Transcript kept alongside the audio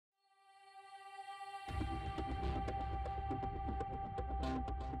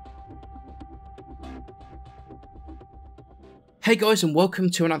Hey guys, and welcome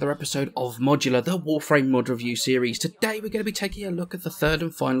to another episode of Modular, the Warframe mod review series. Today we're going to be taking a look at the third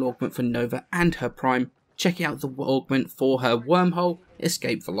and final augment for Nova and her Prime, checking out the augment for her Wormhole,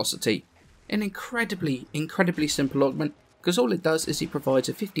 Escape Velocity. An incredibly simple augment, because all it does is it provides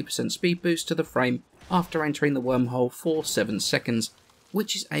a 50% speed boost to the frame after entering the wormhole for 7 seconds,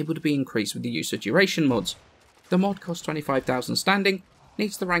 which is able to be increased with the use of duration mods. The mod costs 25,000 standing,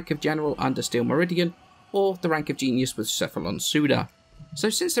 needs the rank of General under Steel Meridian, or the rank of Genius with Cephalon Suda. So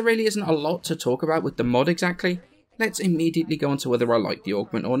since there really isn't a lot to talk about with the mod exactly, let's immediately go on to whether I like the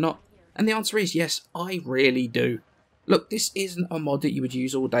augment or not. And the answer is yes, I really do. Look, this isn't a mod that you would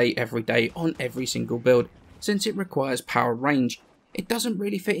use all day, every day, on every single build, since it requires power range. It doesn't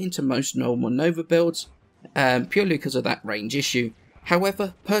really fit into most normal Nova builds, purely because of that range issue.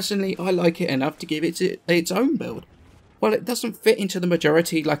 However, personally, I like it enough to give it its own build. While it doesn't fit into the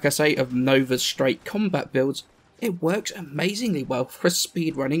majority, like I say, of Nova's straight combat builds, it works amazingly well for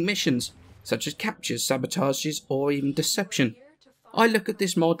speedrunning missions, such as captures, sabotages, or even deception. I look at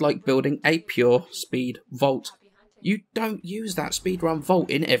this mod like building a pure speed vault. You don't use that speedrun vault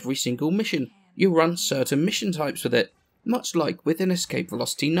in every single mission, you run certain mission types with it, much like with an Escape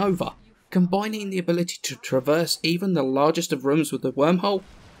Velocity Nova, combining the ability to traverse even the largest of rooms with the wormhole,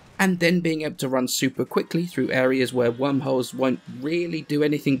 and then being able to run super quickly through areas where wormholes won't really do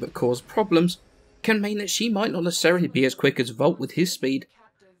anything but cause problems, can mean that she might not necessarily be as quick as Volt with his speed,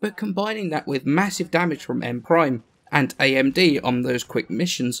 but combining that with massive damage from M Prime and AMD on those quick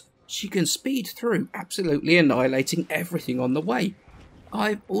missions, she can speed through, absolutely annihilating everything on the way.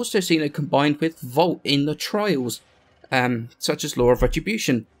 I've also seen it combined with Volt in the trials, such as Law of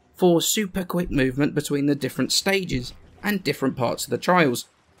Retribution, for super quick movement between the different stages and different parts of the trials.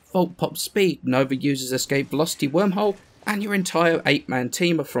 Volt pops speed, Nova uses Escape Velocity Wormhole, and your entire 8-man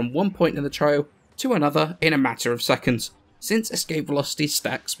team are from one point in the trial to another in a matter of seconds, since Escape Velocity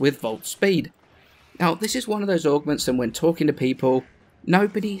stacks with Volt speed. Now, this is one of those augments that when talking to people,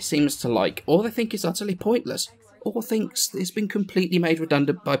 nobody seems to like, or they think it's utterly pointless, or thinks it's been completely made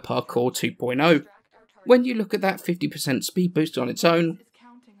redundant by Parkour 2.0. When you look at that 50% speed boost on its own,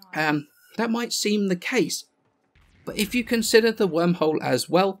 that might seem the case. But if you consider the wormhole as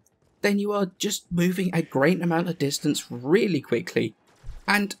well, then you are just moving a great amount of distance really quickly,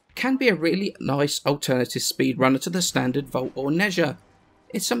 and can be a really nice alternative speedrunner to the standard Volt or Nezha.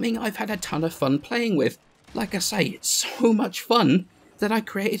 It's something I've had a ton of fun playing with. Like I say, it's so much fun that I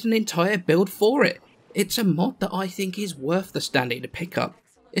created an entire build for it. It's a mod that I think is worth the standing to pick up,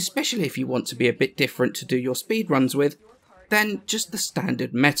 especially if you want to be a bit different to do your speedruns with than just the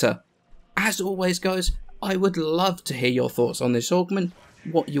standard meta. As always guys, I would love to hear your thoughts on this augment,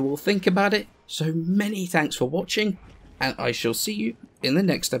 what you all think about it, so many thanks for watching, and I shall see you in the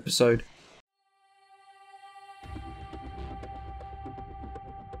next episode.